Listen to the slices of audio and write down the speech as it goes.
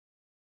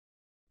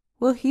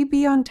Will he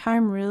be on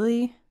time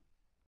really?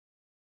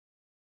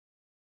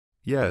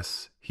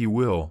 Yes, he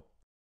will.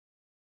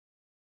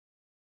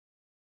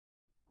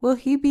 Will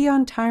he be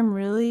on time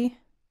really?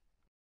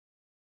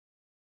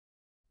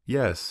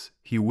 Yes,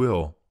 he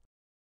will.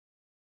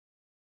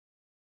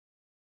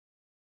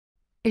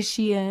 Is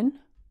she in?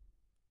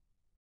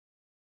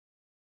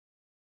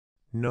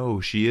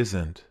 No, she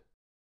isn't.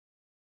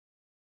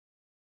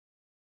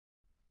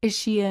 Is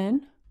she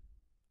in?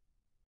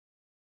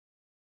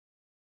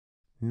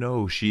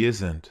 No, she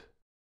isn't.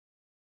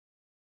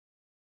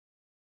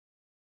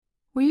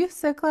 Were you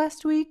sick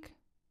last week?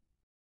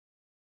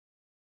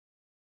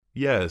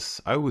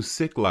 Yes, I was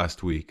sick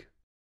last week.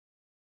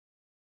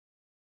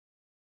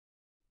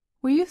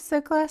 Were you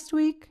sick last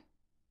week?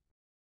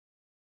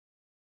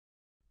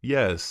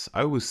 Yes,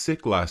 I was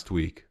sick last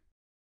week.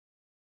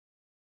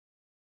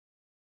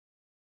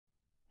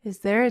 Is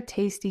there a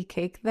tasty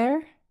cake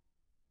there?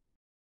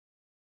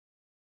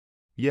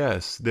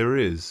 Yes, there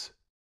is.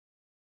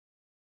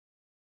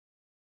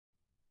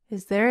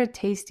 Is there a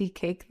tasty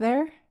cake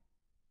there?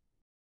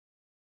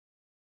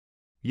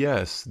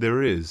 Yes,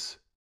 there is.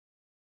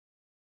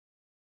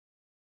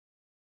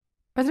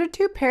 Are there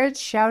two parrots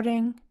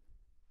shouting?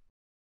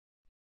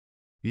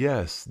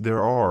 Yes,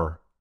 there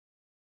are.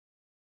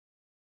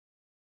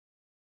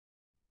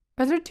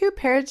 Are there two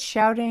parrots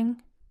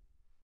shouting?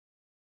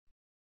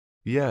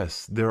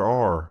 Yes, there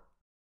are.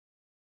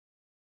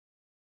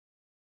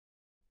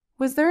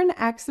 Was there an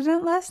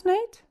accident last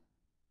night?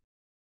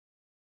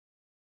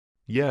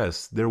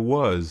 Yes, there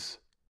was.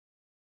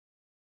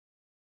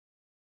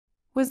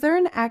 Was there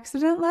an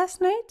accident last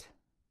night?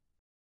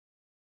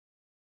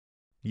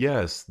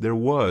 Yes, there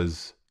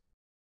was.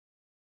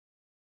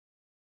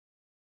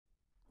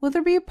 Will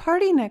there be a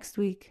party next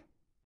week?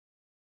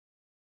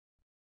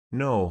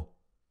 No,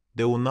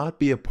 there will not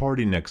be a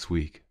party next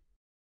week.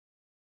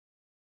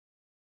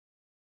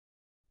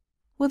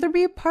 Will there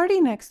be a party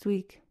next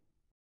week?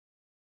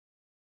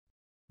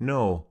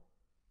 No,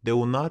 there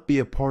will not be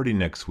a party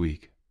next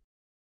week.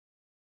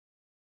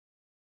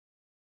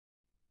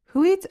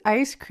 Who eats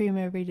ice cream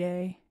every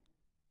day?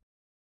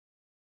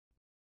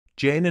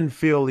 Jane and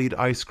Phil eat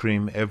ice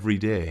cream every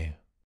day.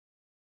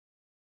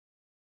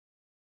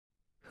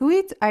 Who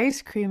eats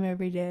ice cream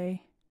every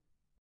day?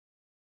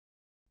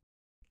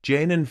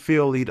 Jane and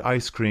Phil eat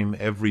ice cream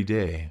every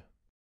day.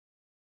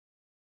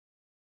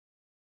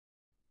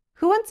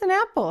 Who wants an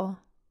apple?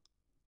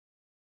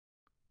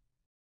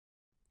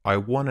 I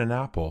want an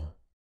apple.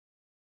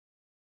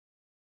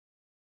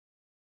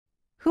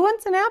 Who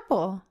wants an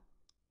apple?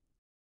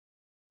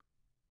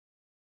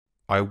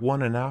 I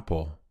want an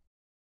apple.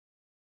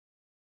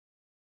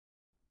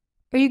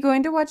 Are you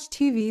going to watch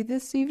TV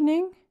this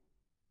evening?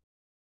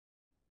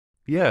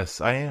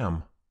 Yes, I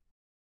am.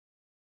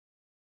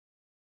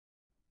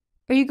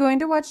 Are you going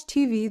to watch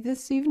TV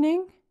this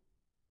evening?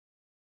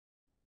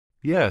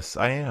 Yes,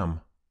 I am.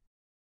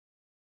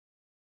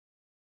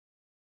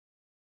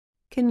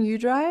 Can you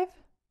drive?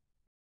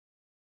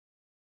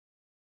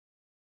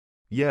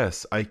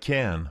 Yes, I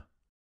can.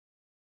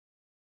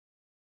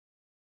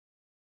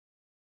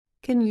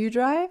 Can you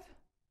drive?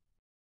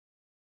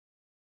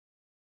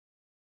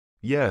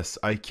 Yes,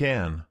 I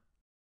can.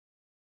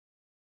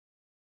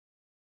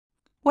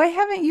 Why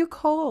haven't you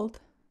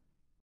called?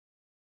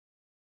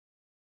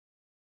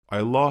 I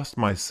lost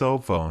my cell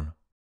phone.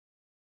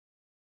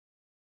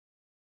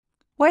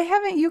 Why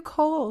haven't you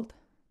called?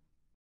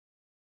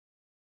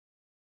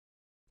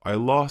 I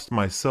lost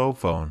my cell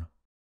phone.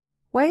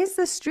 Why is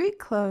the street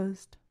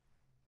closed?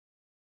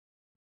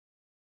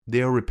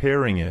 They are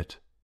repairing it.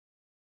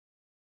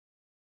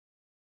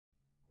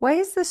 Why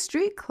is the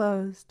street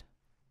closed?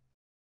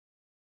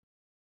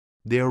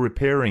 They are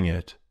repairing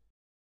it.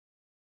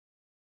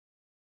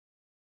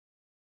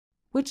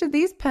 Which of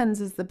these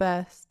pens is the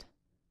best?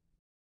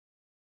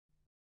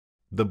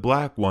 The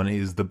black one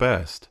is the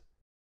best.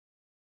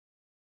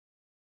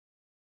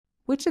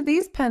 Which of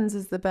these pens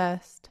is the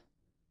best?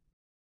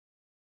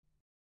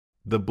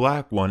 The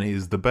black one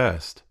is the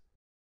best.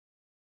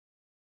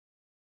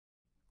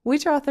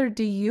 Which author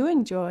do you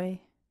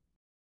enjoy?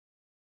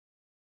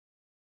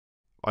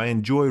 I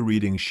enjoy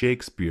reading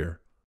Shakespeare.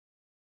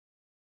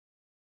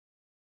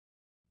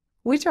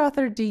 Which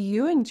author do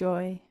you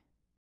enjoy?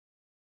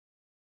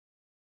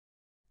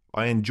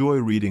 I enjoy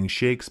reading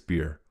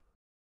Shakespeare.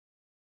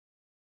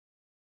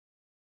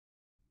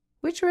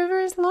 Which river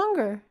is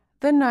longer,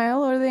 the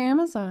Nile or the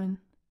Amazon?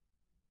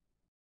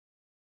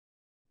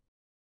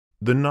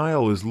 The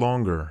Nile is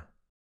longer.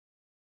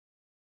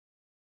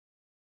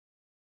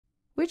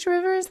 Which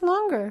river is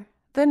longer,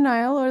 the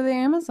Nile or the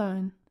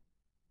Amazon?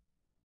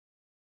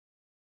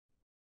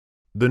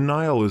 The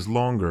Nile is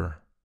longer.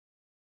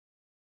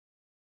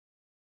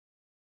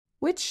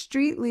 Which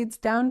street leads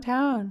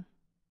downtown?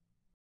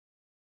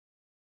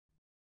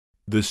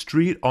 The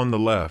street on the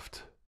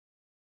left.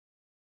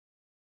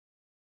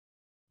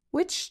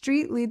 Which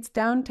street leads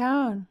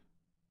downtown?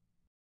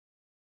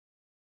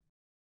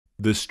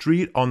 The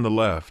street on the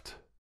left.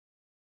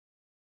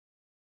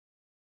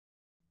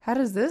 How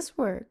does this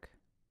work?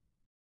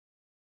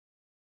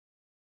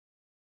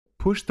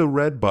 Push the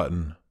red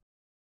button.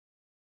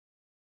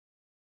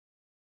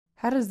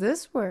 How does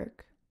this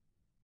work?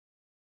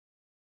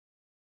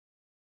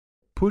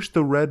 Push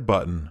the red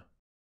button.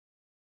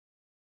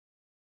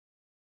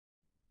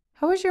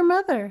 How is your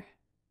mother?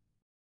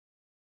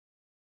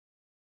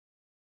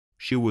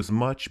 She was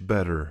much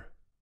better.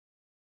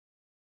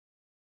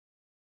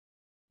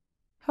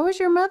 How is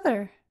your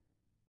mother?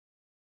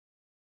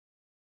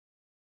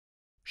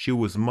 She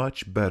was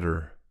much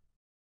better.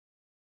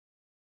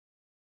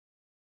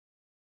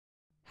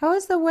 How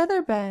has the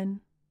weather been?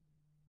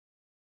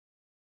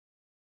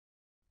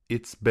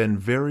 It's been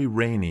very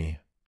rainy.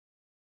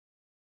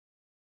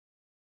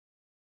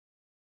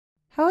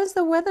 How has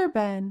the weather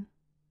been?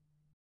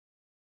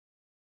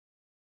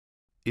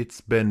 It's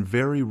been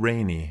very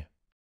rainy.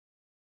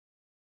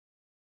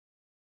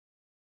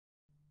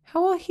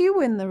 How will he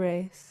win the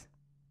race?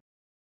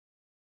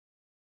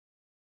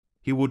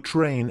 He will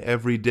train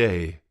every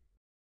day.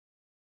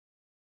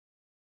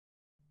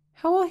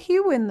 How will he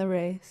win the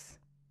race?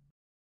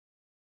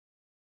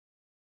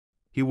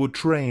 He will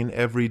train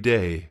every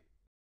day.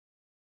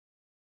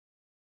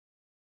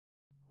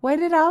 Why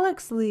did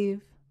Alex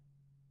leave?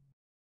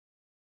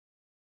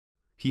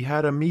 He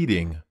had a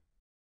meeting.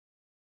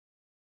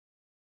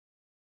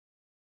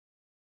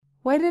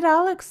 Why did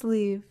Alex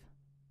leave?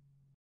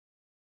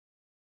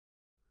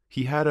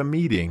 He had a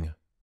meeting.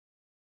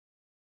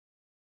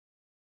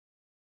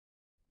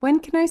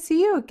 When can I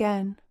see you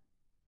again?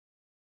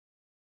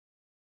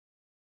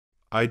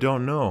 I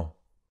don't know.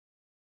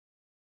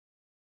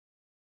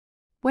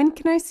 When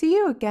can I see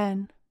you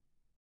again?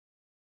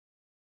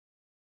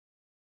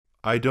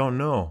 I don't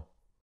know.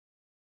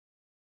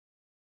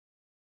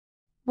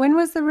 When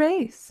was the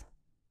race?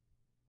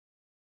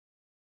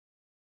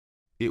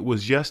 It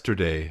was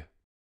yesterday.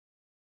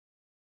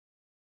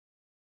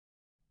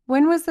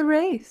 When was the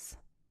race?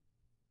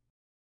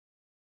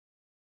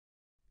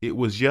 It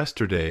was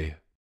yesterday.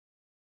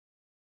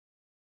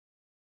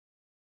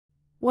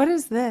 What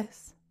is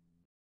this?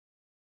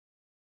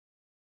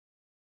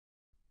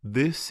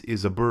 This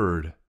is a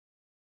bird.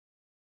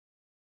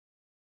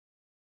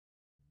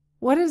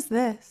 What is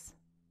this?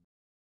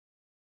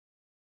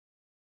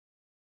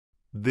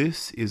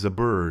 This is a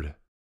bird.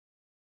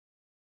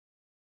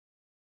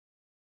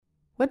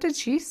 What did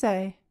she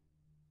say?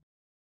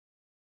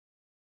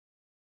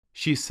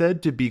 She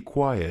said to be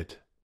quiet.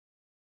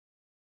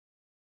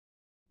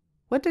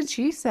 What did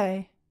she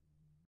say?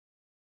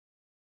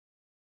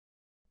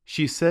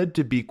 She said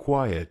to be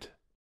quiet.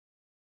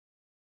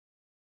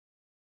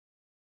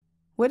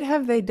 What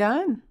have they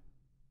done?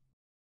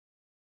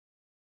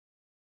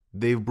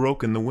 They've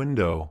broken the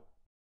window.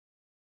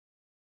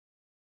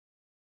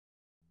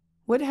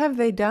 What have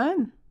they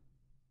done?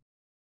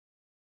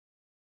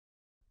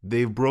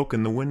 They've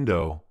broken the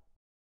window.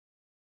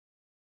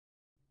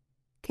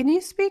 Can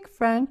you speak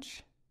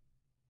French?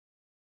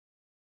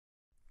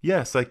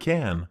 Yes, I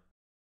can.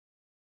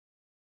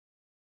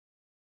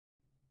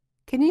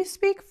 Can you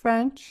speak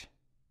French?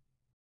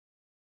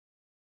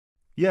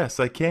 Yes,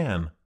 I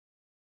can.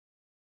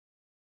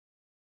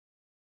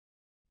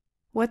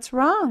 What's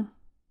wrong?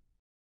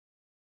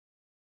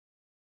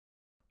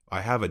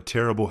 I have a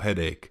terrible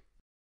headache.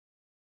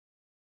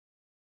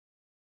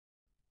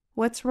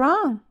 What's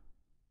wrong?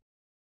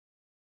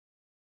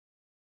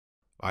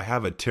 I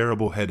have a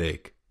terrible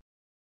headache.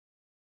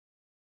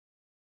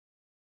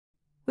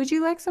 Would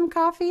you like some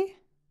coffee?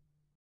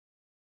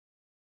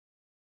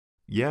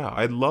 Yeah,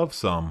 I'd love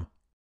some.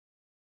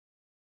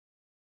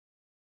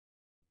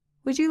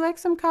 Would you like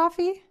some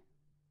coffee?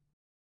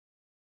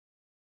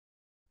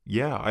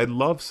 Yeah, I'd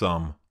love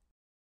some.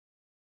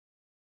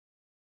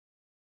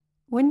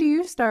 When do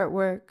you start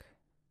work?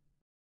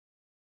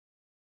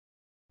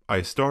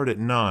 I start at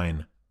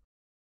 9.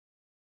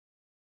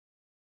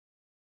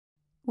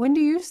 When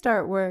do you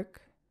start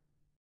work?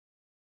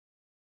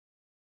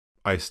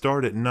 I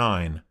start at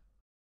 9.